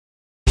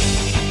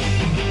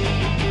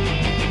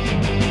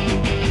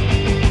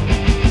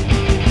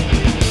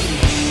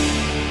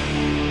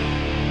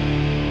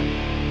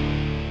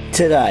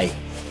today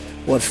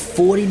what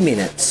 40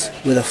 minutes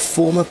with a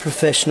former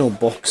professional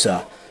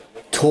boxer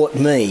taught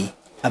me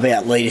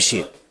about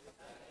leadership.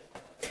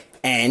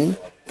 And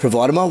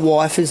provided my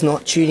wife is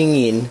not tuning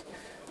in,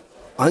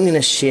 I'm going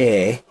to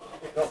share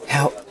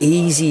how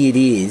easy it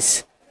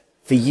is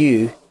for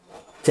you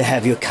to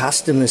have your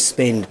customers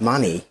spend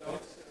money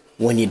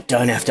when you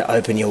don't have to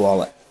open your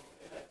wallet.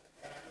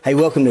 Hey,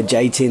 welcome to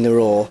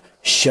JTInTheRaw,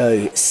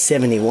 show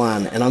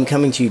 71, and I'm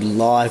coming to you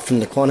live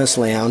from the Qantas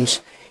Lounge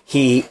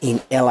here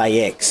in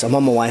LAX. I'm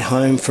on my way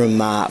home from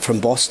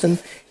Boston,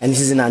 and this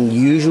is an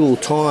unusual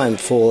time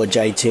for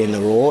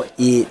JTInTheRaw.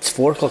 It's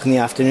 4 o'clock in the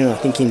afternoon, I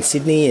think, in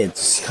Sydney.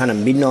 It's kind of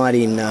midnight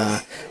in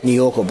New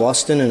York or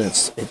Boston, and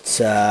it's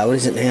what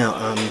is it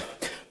now?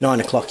 9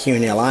 o'clock here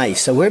in LA.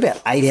 So we're about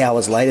 8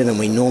 hours later than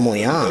we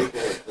normally are.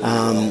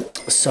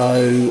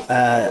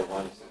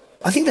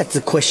 I think that's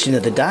the question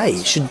of the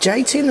day. Should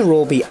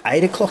JTInTheRaw be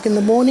 8 o'clock in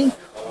the morning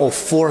or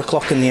 4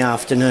 o'clock in the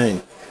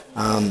afternoon?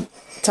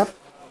 It's up.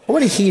 I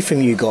want to hear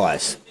from you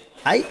guys.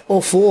 8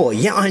 or 4?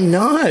 Yeah, I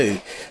know.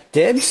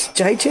 Debs,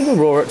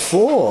 JTInTheRaw at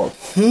 4.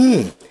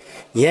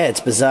 Yeah, it's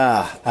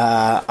bizarre.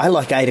 I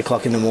like 8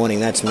 o'clock in the morning.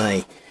 That's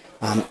me.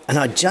 And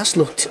I just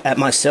looked at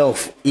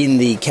myself in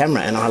the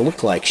camera and I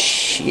look like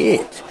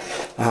shit.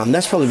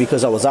 That's probably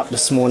because I was up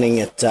this morning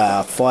at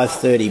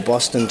 5:30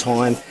 Boston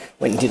time,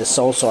 went and did a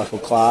Soul Cycle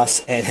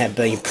class and have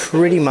been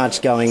pretty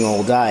much going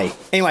all day.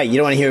 Anyway, you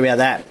don't want to hear about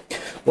that.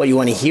 What you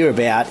want to hear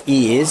about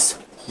is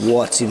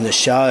what's in the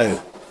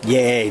show.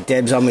 Yeah,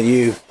 Debs, I'm with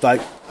you. Vote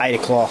 8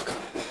 o'clock.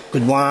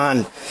 Good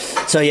one.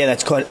 So yeah,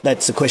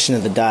 that's the question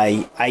of the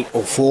day, 8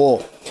 or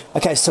 4.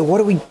 Okay, so what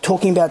are we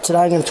talking about today?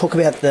 I'm going to talk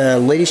about the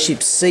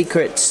leadership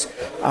secrets.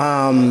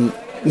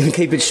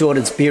 Keep it short,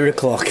 it's beer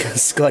o'clock.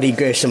 Scotty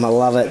Gresham, I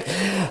love it.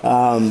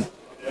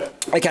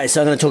 Okay,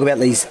 so I'm going to talk about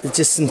these,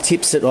 just some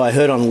tips that I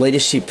heard on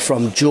leadership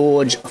from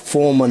George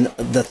Foreman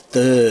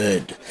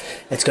III.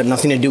 It's got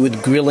nothing to do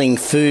with grilling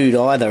food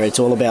either. It's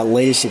all about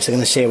leadership, so I'm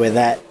going to share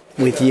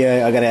with you.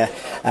 I got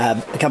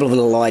a couple of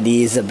little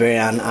ideas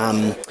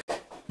around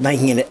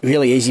making it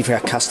really easy for our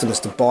customers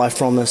to buy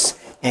from us,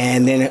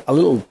 and then a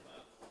little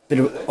bit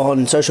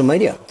on social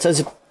media. So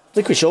it's a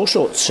Licorice All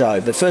Shorts show.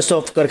 But first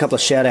off, got a couple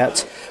of shout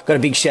outs. Got a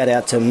big shout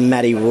out to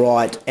Maddie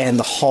Wright and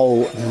the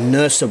whole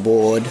NERSA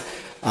board.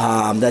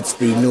 That's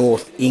the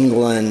North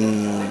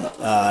England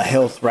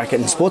Health, Racket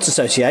and Sports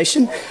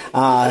Association,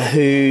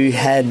 who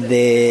had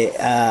their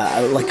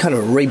kind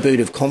of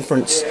reboot of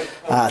conference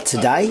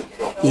today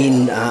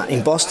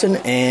in Boston,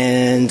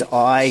 and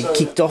I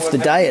kicked off the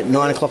day at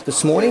 9 o'clock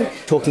this morning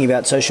talking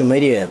about social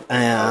media.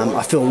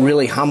 I feel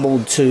really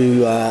humbled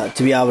to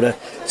be able to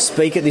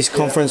speak at this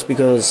conference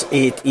because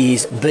it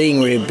is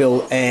being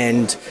rebuilt,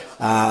 and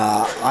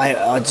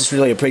I just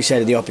really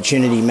appreciated the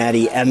opportunity,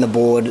 Maddie and the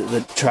board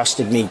that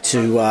trusted me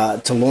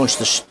to launch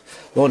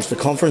the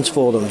conference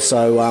for them.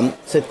 So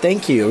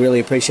thank you. I really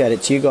appreciate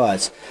it to you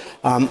guys.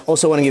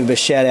 Also want to give a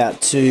shout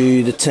out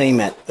to the team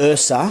at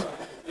URSA.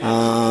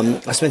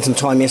 I spent some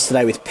time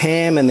yesterday with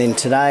Pam, and then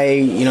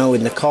today,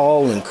 with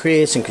Nicole and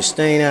Chris and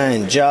Christina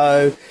and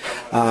Joe.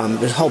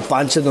 There's a whole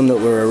bunch of them that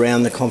were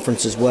around the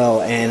conference as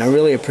well, and I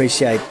really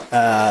appreciate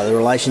the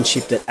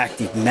relationship that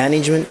Active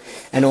Management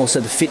and also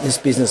the Fitness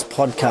Business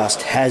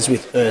Podcast has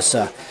with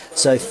URSA.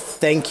 So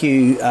thank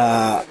you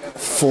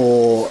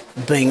for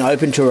being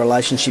open to a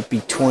relationship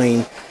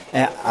between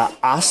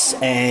us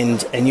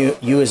and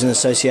you as an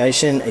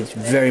association. It's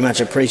very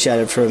much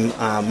appreciated from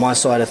my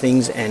side of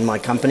things and my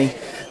company.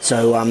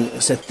 So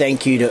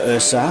thank you to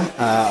URSA.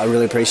 I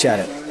really appreciate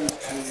it.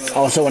 I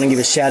also want to give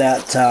a shout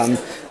out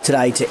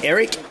today to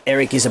Eric.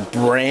 Eric is a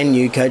brand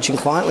new coaching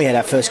client. We had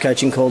our first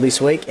coaching call this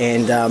week,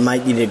 and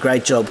mate, you did a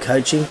great job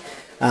coaching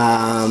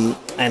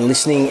and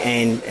listening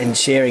and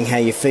sharing how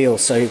you feel.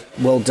 So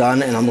well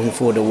done, and I'm looking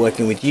forward to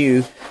working with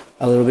you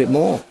a little bit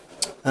more.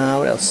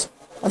 What else?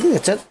 I think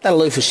that's it. That'll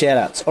do for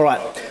shout-outs. All right,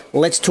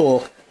 let's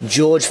talk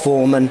George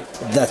Foreman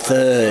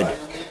III.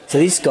 So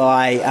this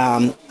guy,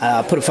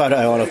 put a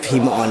photo of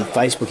him on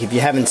Facebook. If you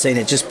haven't seen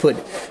it, just put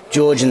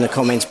George in the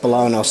comments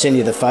below and I'll send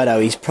you the photo.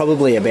 He's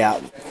probably about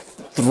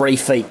 3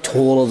 feet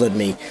taller than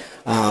me.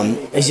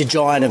 He's a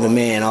giant of a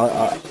man,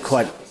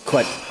 quite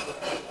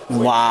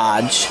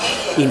large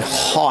in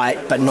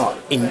height, but not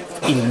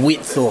in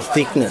width or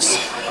thickness.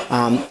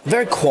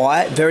 Very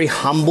quiet, very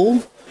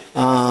humble.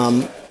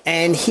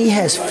 And he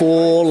has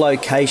 4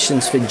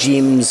 locations for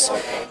gyms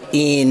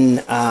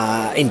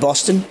in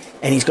Boston,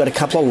 and he's got a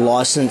couple of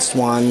licensed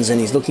ones, and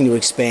he's looking to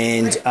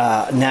expand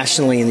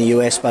nationally in the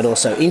US, but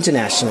also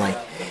internationally.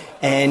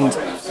 And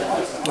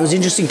it was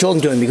interesting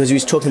talking to him because he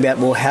was talking about,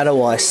 well, how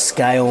do I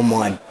scale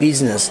my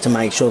business to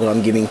make sure that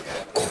I'm giving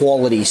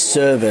quality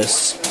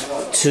service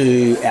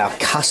to our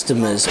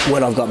customers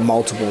when I've got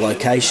multiple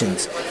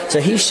locations.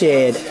 So he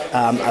shared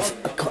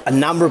a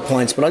number of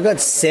points, but I got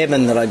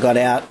 7 that I got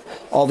out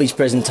of his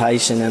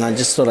presentation, and I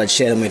just thought I'd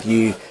share them with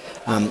you.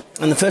 And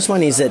the first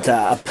one is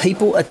that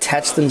people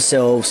attach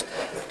themselves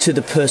to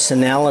the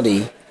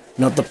personality,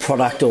 not the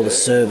product or the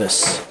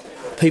service.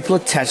 People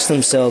attach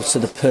themselves to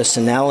the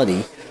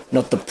personality,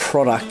 not the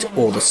product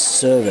or the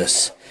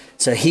service.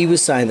 So he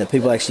was saying that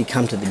people actually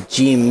come to the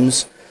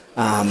gyms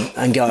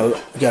and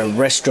go to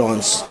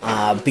restaurants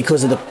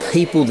because of the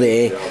people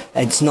there.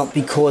 It's not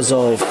because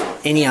of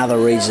any other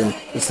reason.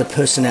 It's the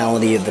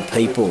personality of the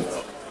people.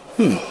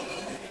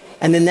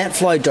 And then that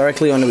flowed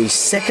directly onto his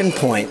second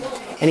point.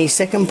 And his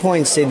second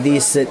point said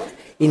this, that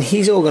in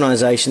his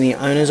organisation, the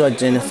owners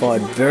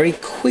identified very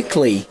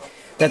quickly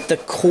that the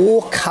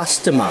core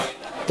customer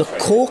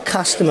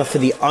for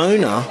the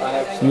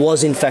owner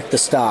was in fact the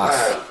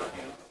staff.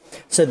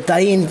 So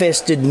they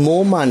invested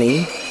more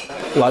money,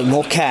 like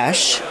more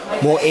cash,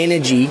 more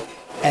energy,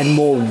 and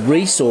more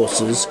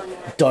resources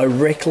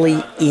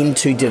directly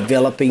into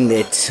developing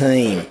their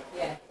team,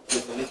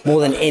 more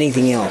than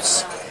anything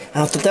else.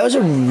 And I thought that was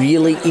a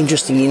really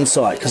interesting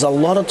insight, because a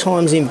lot of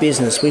times in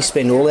business we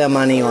spend all our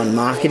money on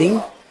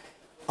marketing,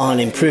 on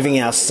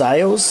improving our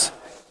sales.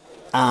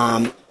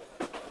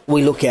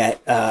 We look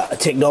at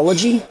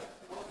technology.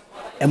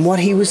 And what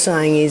he was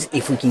saying is,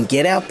 if we can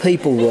get our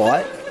people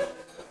right,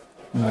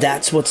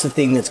 that's what's the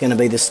thing that's going to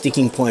be the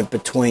sticking point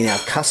between our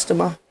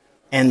customer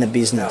and the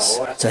business.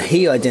 So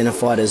he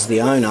identified as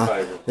the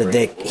owner that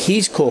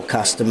his core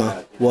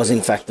customer was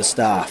in fact the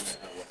staff.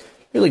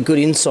 Really good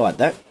insight,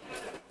 that.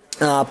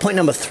 Point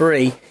number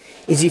 3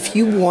 is, if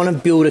you want to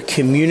build a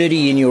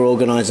community in your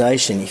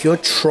organisation, if you're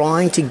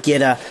trying to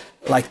get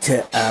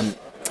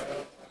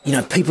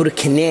people to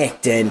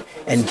connect and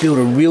build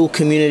a real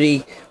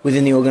community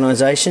within the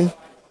organisation,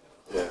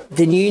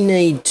 then you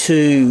need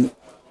to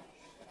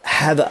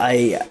have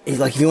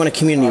if you want a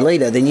community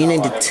leader, then you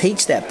need to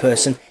teach that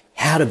person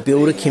how to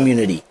build a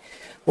community.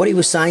 What he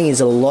was saying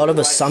is, a lot of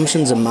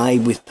assumptions are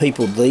made with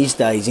people these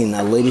days in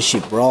the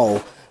leadership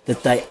role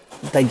that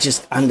they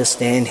just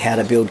understand how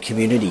to build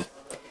community.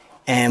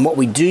 And what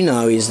we do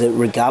know is that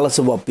regardless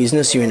of what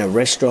business, you're in a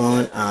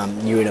restaurant,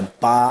 you're in a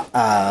bar,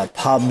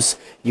 pubs,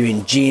 you're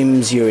in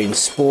gyms, you're in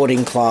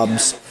sporting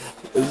clubs,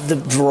 the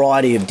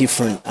variety of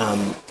different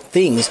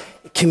things,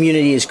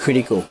 community is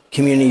critical.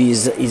 Community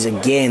is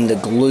again the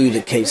glue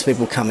that keeps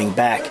people coming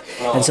back.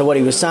 And so what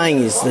he was saying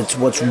is that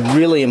what's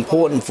really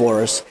important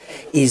for us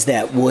is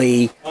that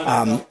we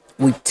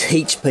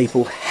teach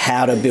people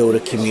how to build a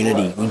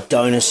community. We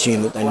don't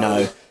assume that they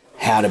know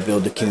how to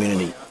build the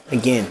community.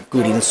 Again,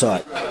 good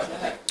insight.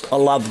 I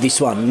love this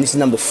one. This is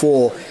number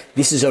 4.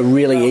 This is a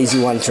really easy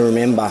one to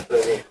remember.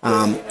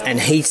 And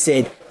he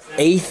said,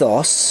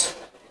 ethos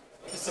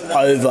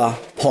over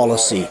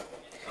policy.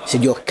 He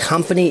said your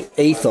company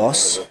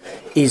ethos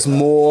is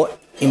more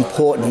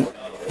important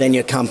than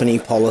your company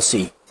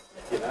policy.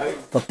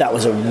 Thought that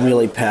was a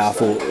really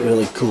powerful,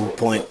 really cool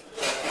point.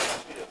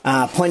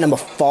 Point number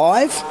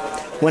 5,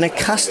 when a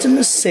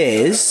customer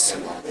says,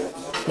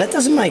 that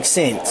doesn't make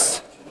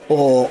sense,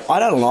 or I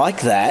don't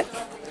like that,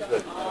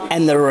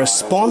 and the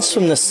response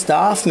from the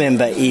staff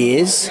member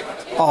is,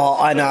 oh,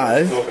 I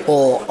know,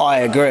 or I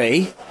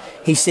agree,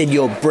 he said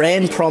your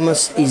brand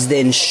promise is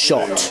then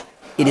shot.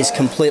 It is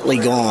completely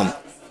gone.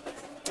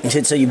 He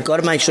said, so you've got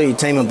to make sure your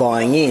team are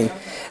buying in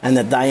and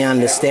that they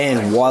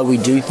understand why we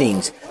do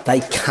things. They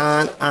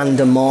can't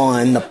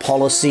undermine the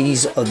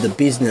policies of the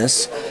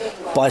business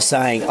by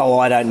saying, oh,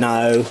 I don't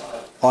know,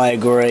 I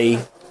agree,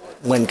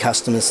 when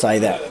customers say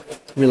that.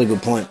 Really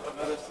good point.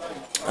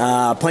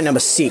 Point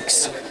number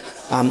 6,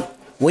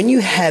 when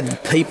you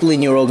have people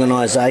in your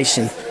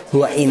organisation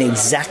who are in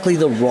exactly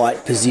the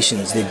right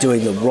positions, they're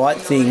doing the right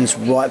things,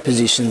 right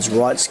positions,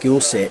 right skill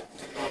set,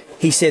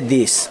 he said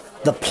this,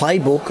 the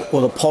playbook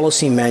or the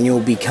policy manual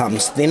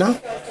becomes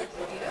thinner.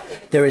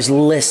 There is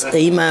less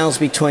emails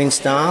between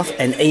staff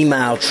and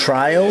email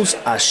trails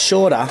are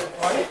shorter.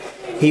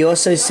 He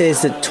also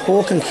says that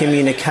talk and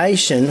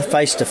communication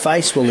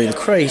face-to-face will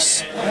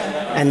increase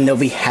and there'll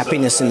be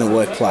happiness in the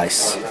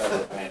workplace.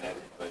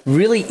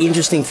 Really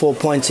interesting 4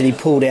 points that he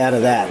pulled out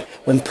of that.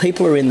 When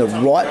people are in the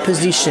right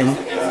position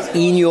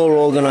in your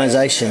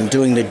organisation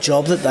doing the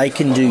job that they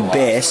can do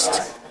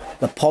best,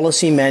 the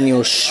policy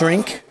manuals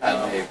shrink,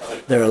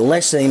 there are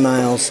less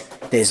emails,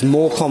 there's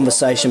more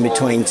conversation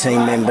between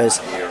team members,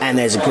 and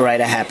there's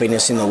greater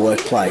happiness in the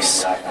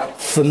workplace.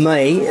 For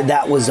me,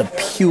 that was a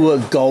pure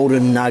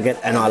golden nugget,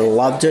 and I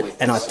loved it,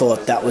 and I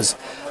thought that was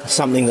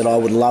something that I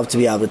would love to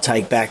be able to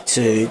take back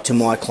to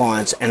my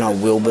clients, and I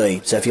will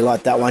be. So if you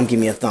like that one, give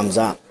me a thumbs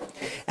up.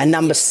 And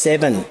number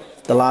 7,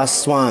 the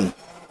last one,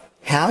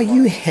 how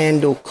you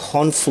handle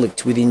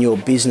conflict within your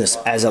business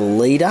as a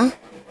leader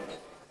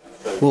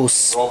will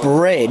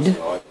spread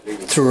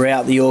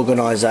throughout the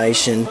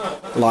organisation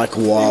like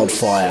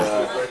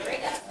wildfire.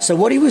 So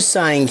what he was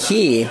saying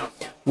here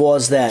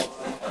was that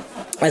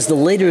as the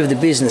leader of the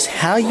business,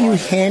 how you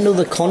handle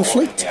the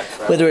conflict,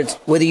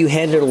 whether you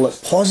handle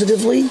it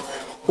positively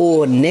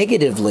or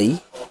negatively,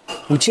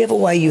 whichever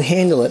way you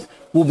handle it,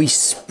 will be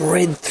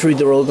spread through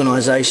the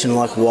organisation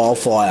like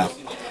wildfire.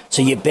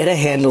 So you better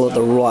handle it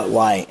the right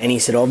way. And he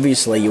said,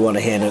 obviously, you want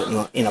to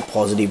handle it in a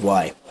positive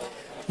way.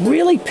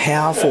 Really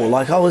powerful.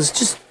 Like I was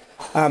just,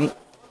 I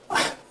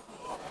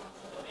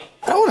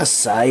don't want to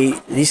say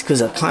this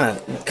because it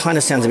kind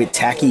of sounds a bit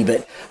tacky,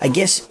 but I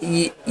guess,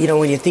 you know,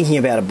 when you're thinking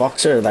about a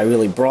boxer, are they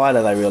really bright?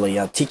 Are they really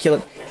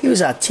articulate? He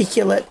was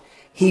articulate.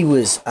 He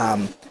was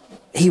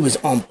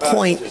on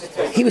point.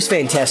 He was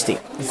fantastic.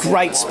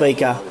 Great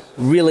speaker.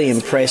 Really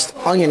impressed.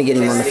 I'm going to get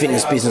him on the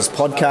Fitness Business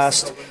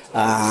podcast.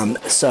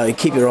 So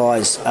keep your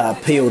eyes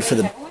peeled for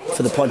the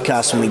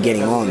podcast when we get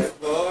him on.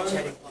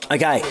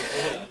 Okay.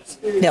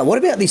 Now, what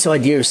about this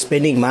idea of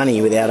spending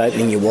money without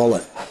opening your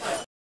wallet?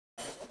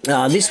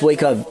 This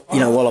week,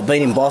 while I've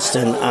been in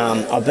Boston,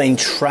 I've been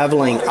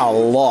travelling a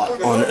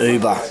lot on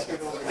Uber.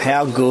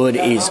 How good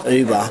is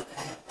Uber?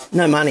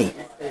 No money.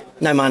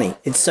 No money.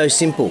 It's so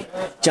simple.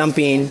 Jump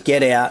in,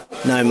 get out,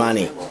 no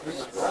money.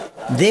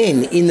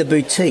 Then, in the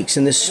boutiques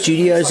and the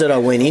studios that I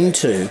went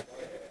into,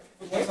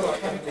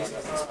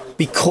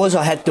 because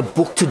I had to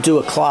book to do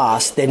a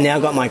class, they've now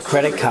got my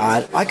credit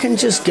card. I can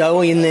just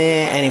go in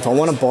there, and if I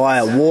want to buy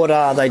a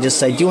water, they just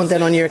say, do you want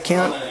that on your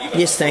account?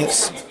 Yes,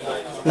 thanks.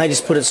 And they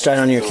just put it straight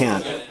on your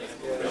account.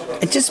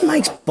 It just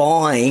makes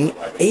buying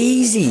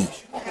easy.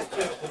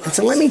 And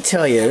so let me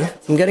tell you,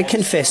 I'm going to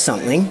confess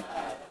something,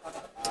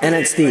 and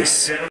it's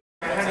this.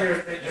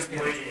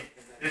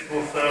 This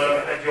will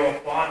serve as your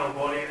final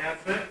boarding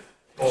announcement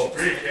for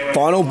British Airways.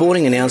 Final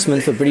boarding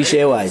announcement for British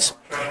Airways.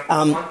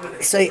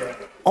 See,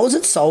 I was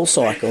at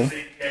SoulCycle,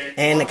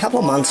 and a couple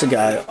of months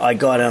ago, I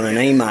got on an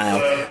email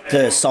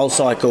the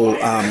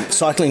SoulCycle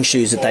cycling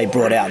shoes that they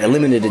brought out, the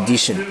limited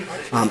edition,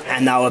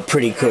 and they were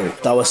pretty cool.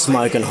 They were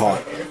smoking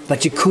hot,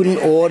 but you couldn't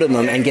order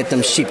them and get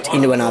them shipped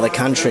into another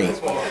country.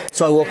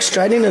 So I walked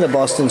straight into the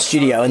Boston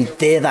studio, and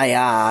there they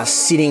are,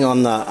 sitting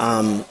on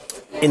the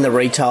in the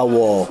retail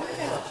wall.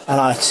 And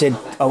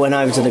I went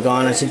over to the guy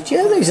and I said, do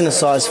you have these in a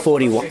size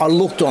 41? I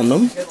looked on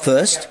them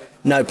first,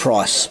 no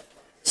price.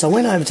 So I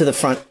went over to the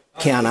front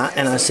counter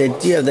and I said,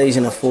 do you have these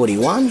in a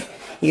 41?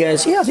 He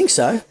goes, yeah, I think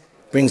so.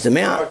 Brings them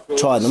out,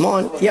 tried them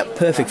on. Yep,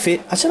 perfect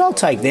fit. I said, I'll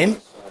take them.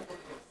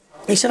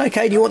 He said,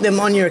 okay, do you want them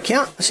on your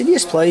account? I said,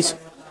 yes, please.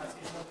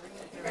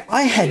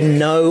 I had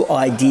no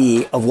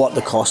idea of what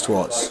the cost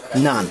was.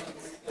 None.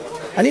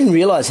 I didn't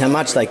realise how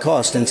much they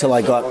cost until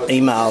I got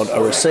emailed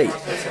a receipt.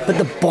 But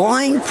the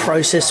buying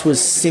process was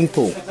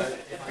simple.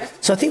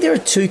 So I think there are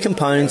two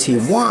components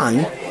here.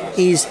 One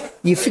is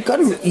you've got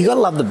to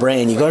love the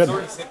brand. You've got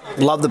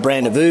to love the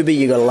brand of Uber.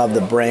 You've got to love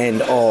the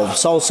brand of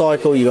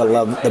SoulCycle. You've got to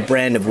love the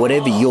brand of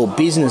whatever your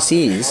business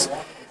is.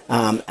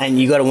 And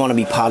you've got to want to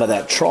be part of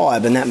that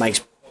tribe. And that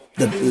makes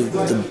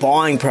the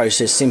buying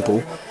process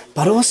simple.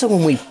 But also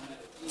when we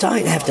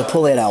don't have to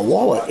pull out our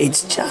wallet,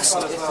 it's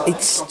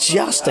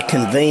just a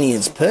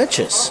convenience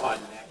purchase.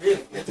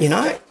 You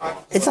know,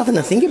 it's nothing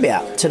to think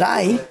about.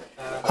 Today,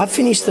 I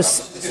finished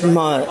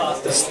my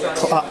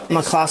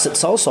class at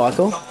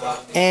SoulCycle,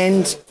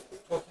 and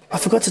I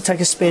forgot to take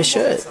a spare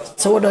shirt.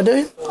 So what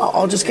do?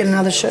 I'll just get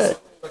another shirt.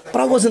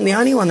 But I wasn't the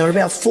only one. There were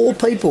about 4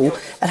 people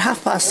at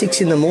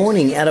 6:30 in the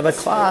morning. Out of a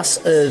class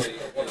of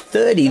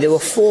 30, there were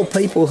 4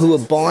 people who were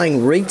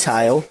buying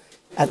retail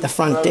at the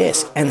front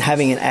desk and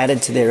having it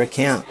added to their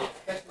account.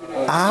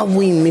 Are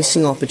we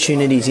missing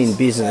opportunities in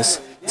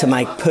business to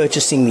make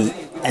purchasing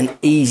an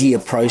easier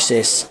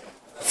process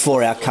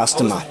for our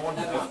customer?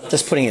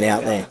 Just putting it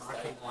out there.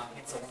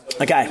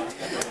 Okay.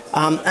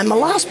 And my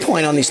last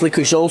point on this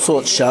Licorice All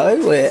Sorts show,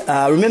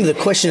 remember the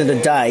question of the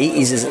day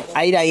is it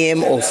 8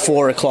 a.m. or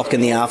 4 o'clock in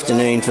the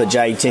afternoon for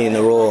JT and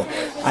the Raw?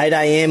 8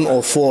 a.m.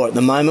 or 4? At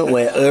the moment,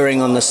 we're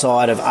erring on the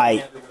side of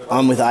 8.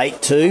 I'm with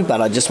 8 too,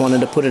 but I just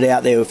wanted to put it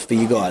out there for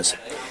you guys.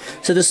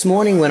 So this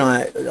morning when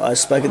I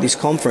spoke at this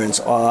conference,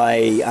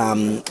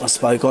 I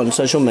spoke on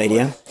social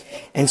media,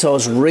 and so I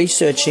was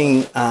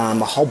researching a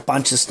whole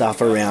bunch of stuff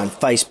around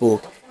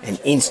Facebook and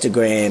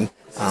Instagram,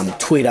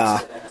 Twitter,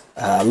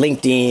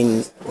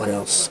 LinkedIn, what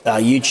else?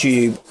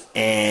 YouTube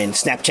and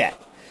Snapchat.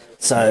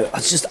 So I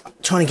was just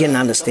trying to get an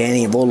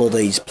understanding of all of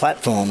these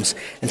platforms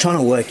and trying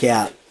to work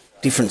out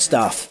different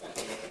stuff.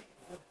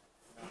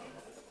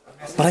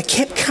 But I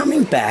kept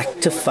coming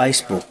back to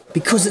Facebook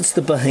because it's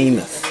the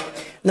behemoth.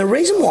 And the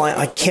reason why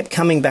I kept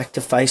coming back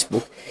to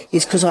Facebook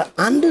is because I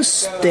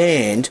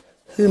understand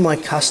who my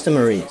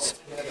customer is.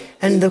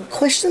 And the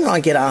question I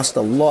get asked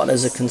a lot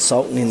as a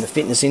consultant in the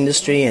fitness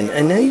industry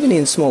and even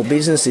in small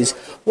business is,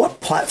 what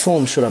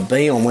platform should I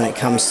be on when it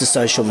comes to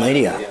social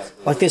media?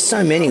 Like there's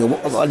so many,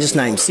 I just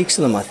named 6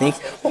 of them I think.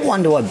 What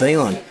one do I be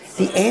on?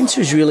 The answer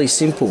is really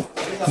simple.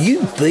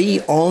 You be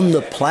on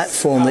the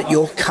platform that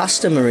your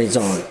customer is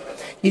on.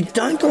 You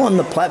don't go on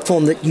the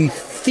platform that you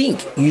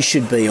think you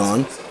should be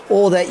on,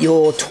 or that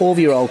your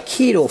 12-year-old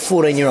kid or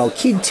 14-year-old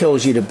kid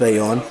tells you to be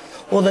on,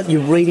 or that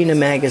you read in a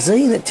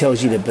magazine that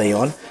tells you to be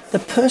on. The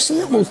person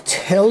that will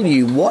tell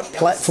you what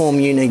platform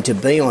you need to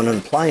be on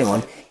and play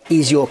on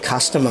is your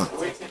customer.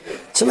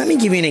 So let me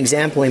give you an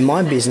example in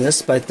my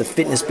business, both the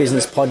Fitness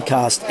Business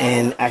Podcast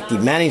and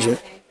Active Management.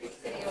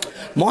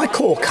 My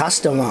core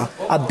customer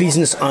are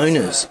business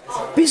owners.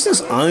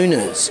 Business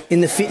owners in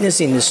the fitness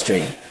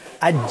industry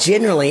are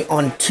generally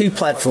on 2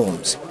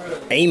 platforms,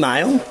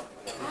 email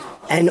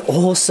and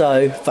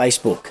also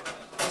Facebook.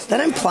 They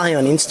don't play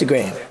on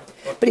Instagram.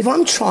 But if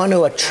I'm trying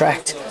to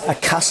attract a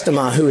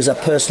customer who is a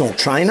personal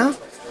trainer,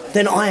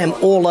 then I am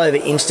all over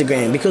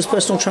Instagram, because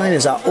personal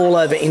trainers are all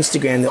over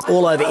Instagram. They're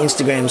all over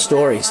Instagram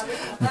stories,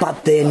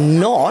 but they're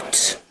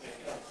not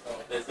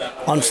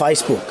on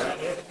Facebook.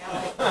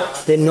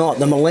 They're not.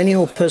 The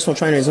millennial personal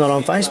trainer is not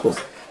on Facebook.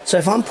 So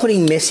if I'm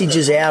putting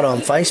messages out on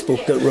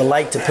Facebook that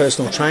relate to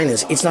personal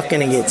trainers, it's not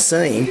going to get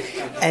seen.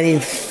 And in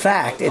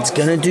fact, it's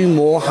going to do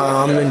more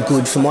harm than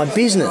good for my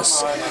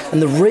business.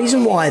 And the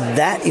reason why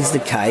that is the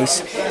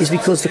case is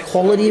because the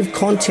quality of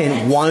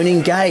content won't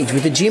engage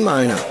with the gym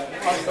owner.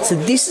 So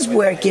this is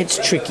where it gets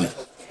tricky.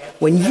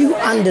 When you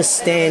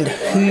understand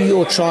who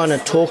you're trying to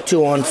talk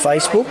to on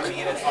Facebook,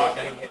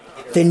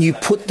 then you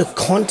put the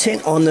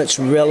content on that's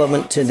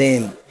relevant to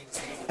them.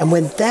 And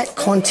when that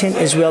content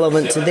is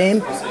relevant to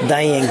them,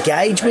 they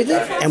engage with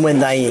it. And when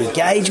they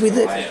engage with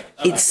it,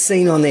 it's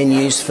seen on their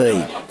news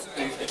feed.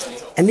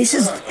 And this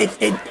is,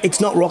 it's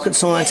not rocket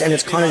science, and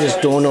it's kind of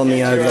just dawned on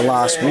me over the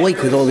last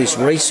week with all this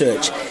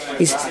research,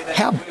 is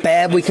how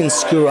bad we can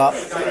screw up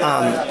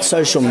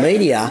social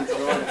media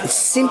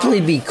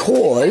simply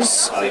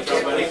because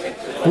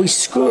we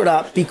screw it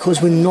up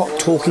because we're not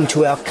talking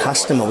to our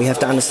customer. We have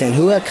to understand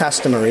who our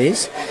customer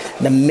is,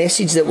 the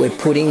message that we're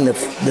putting,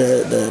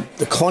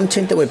 the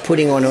content that we're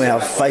putting on our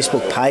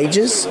Facebook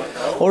pages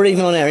or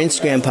even on our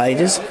Instagram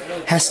pages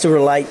has to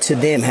relate to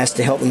them, has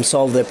to help them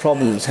solve their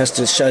problems, has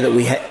to show that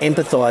we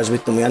empathise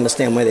with them, we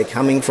understand where they're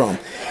coming from.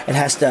 It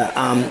has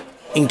to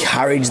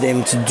encourage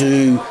them to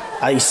do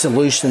a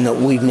solution that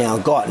we've now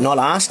got, not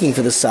asking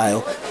for the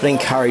sale, but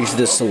encourage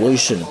the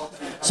solution.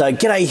 So,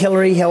 g'day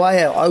Hillary, how are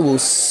you? I will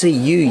see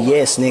you,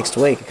 next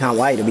week. I can't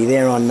wait to be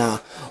there on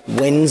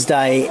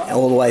Wednesday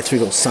all the way through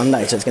till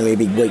Sunday, so it's going to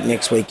be a big week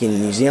next week in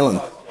New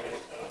Zealand.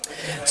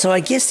 So I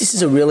guess this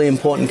is a really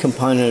important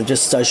component of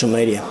just social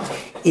media,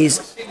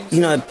 is,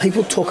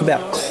 people talk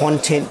about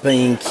content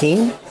being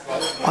king.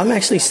 I'm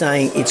actually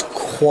saying it's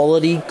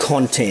quality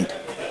content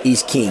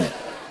is king.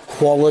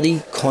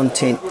 Quality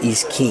content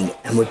is king,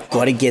 and we've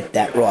got to get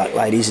that right,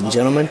 ladies and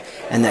gentlemen,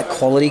 and that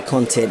quality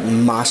content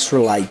must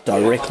relate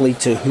directly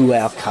to who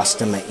our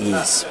customer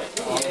is.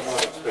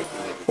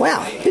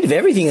 Wow, a bit of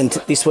everything in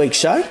this week's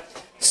show.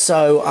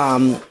 So,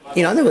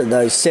 there were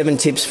those 7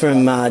 tips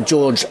from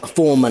George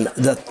Foreman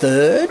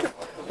III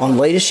on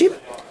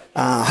leadership.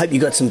 I hope you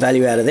got some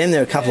value out of them.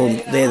 There are a couple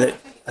there that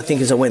I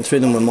think, as I went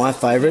through them, were my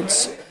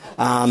favourites.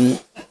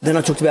 Then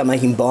I talked about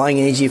making buying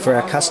easier for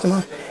our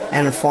customer.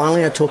 And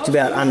finally, I talked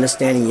about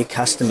understanding your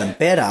customer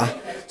better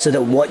so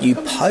that what you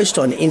post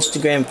on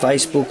Instagram,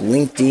 Facebook,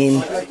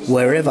 LinkedIn,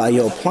 wherever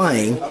you're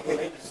playing,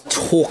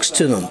 talks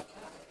to them,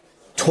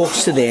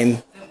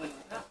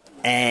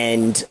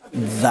 and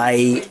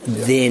they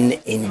then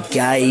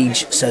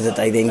engage so that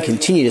they then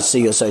continue to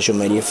see your social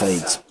media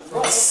feeds.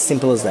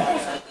 Simple as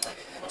that.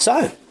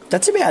 So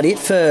that's about it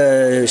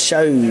for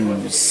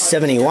show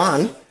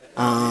 71.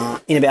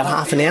 In about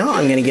half an hour,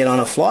 I'm going to get on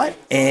a flight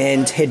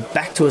and head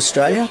back to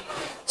Australia.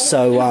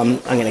 So I'm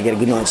going to get a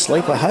good night's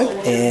sleep, I hope,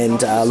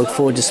 and look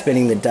forward to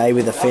spending the day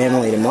with the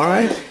family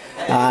tomorrow.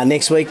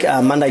 Next week,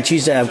 Monday,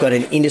 Tuesday, I've got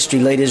an industry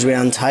leaders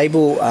round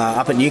table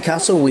up at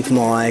Newcastle with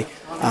my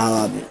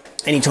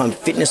Anytime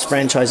Fitness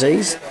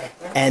franchisees.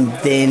 And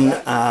then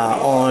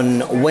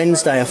on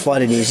Wednesday, I fly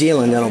to New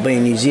Zealand, and I'll be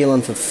in New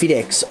Zealand for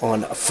FitX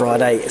on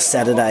Friday,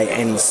 Saturday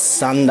and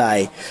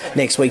Sunday.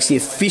 Next week's the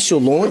official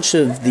launch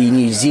of the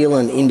New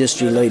Zealand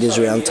Industry Leaders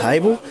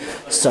Roundtable.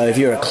 So if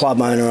you're a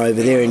club owner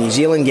over there in New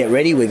Zealand, get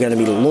ready. We're going to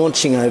be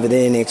launching over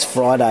there next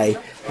Friday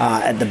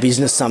at the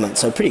Business Summit.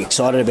 So pretty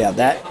excited about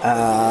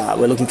that.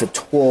 We're looking for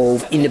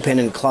 12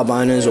 independent club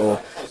owners or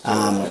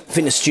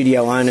fitness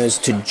studio owners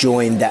to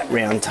join that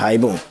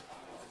roundtable.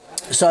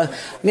 So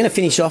I'm going to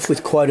finish off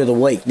with quote of the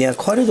week. Now,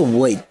 quote of the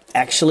week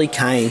actually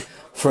came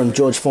from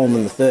George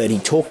Foreman III. He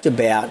talked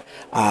about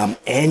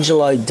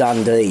Angelo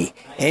Dundee.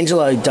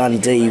 Angelo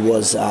Dundee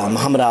was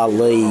Muhammad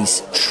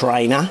Ali's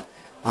trainer.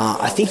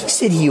 I think he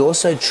said he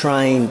also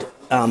trained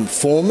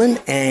Foreman,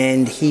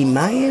 and he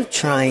may have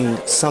trained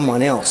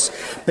someone else.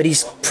 But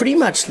he's pretty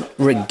much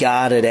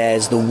regarded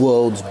as the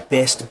world's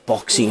best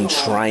boxing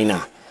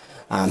trainer.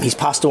 He's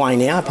passed away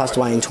now, passed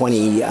away in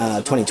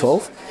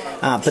 2012.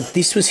 But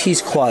this was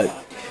his quote,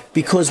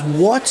 because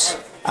what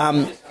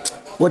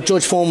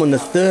George Foreman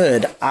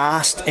III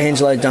asked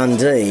Angelo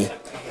Dundee,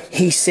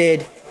 he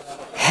said,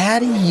 how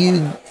do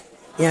you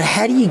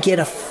get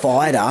a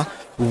fighter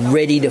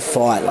ready to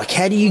fight? Like,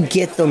 how do you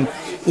get them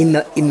in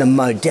the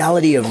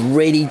modality of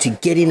ready to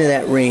get into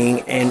that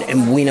ring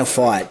and win a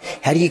fight?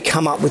 How do you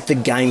come up with the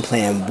game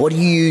plan? What do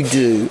you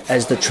do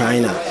as the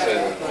trainer?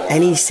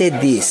 And he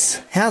said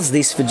this, how's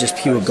this for just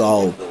pure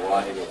gold?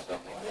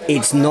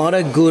 It's not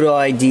a good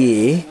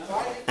idea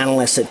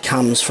unless it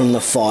comes from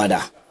the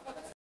fighter.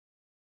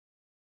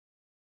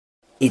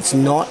 It's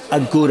not a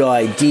good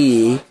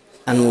idea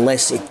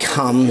unless it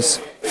comes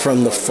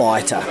from the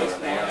fighter.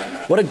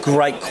 What a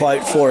great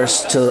quote for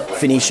us to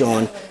finish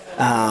on.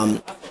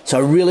 So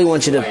I really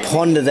want you to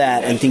ponder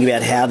that and think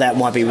about how that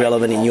might be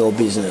relevant in your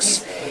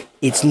business.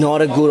 It's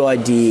not a good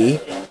idea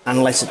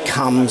unless it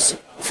comes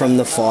from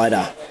the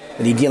fighter.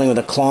 Whether you're dealing with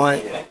a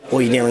client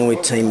or you're dealing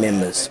with team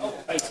members.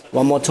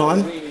 One more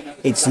time.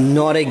 It's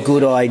not a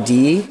good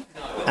idea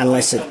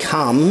unless it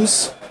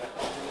comes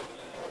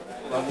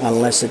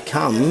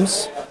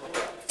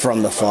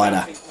from the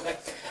fighter.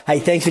 Hey,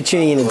 thanks for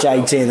tuning in to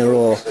JT and the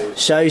Raw.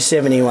 Show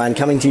 71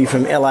 coming to you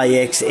from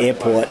LAX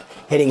Airport.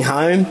 Heading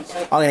home.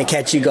 I'm going to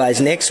catch you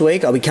guys next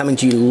week. I'll be coming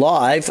to you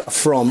live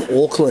from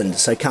Auckland.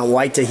 So can't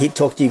wait to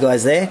talk to you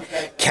guys there.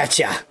 Catch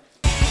ya.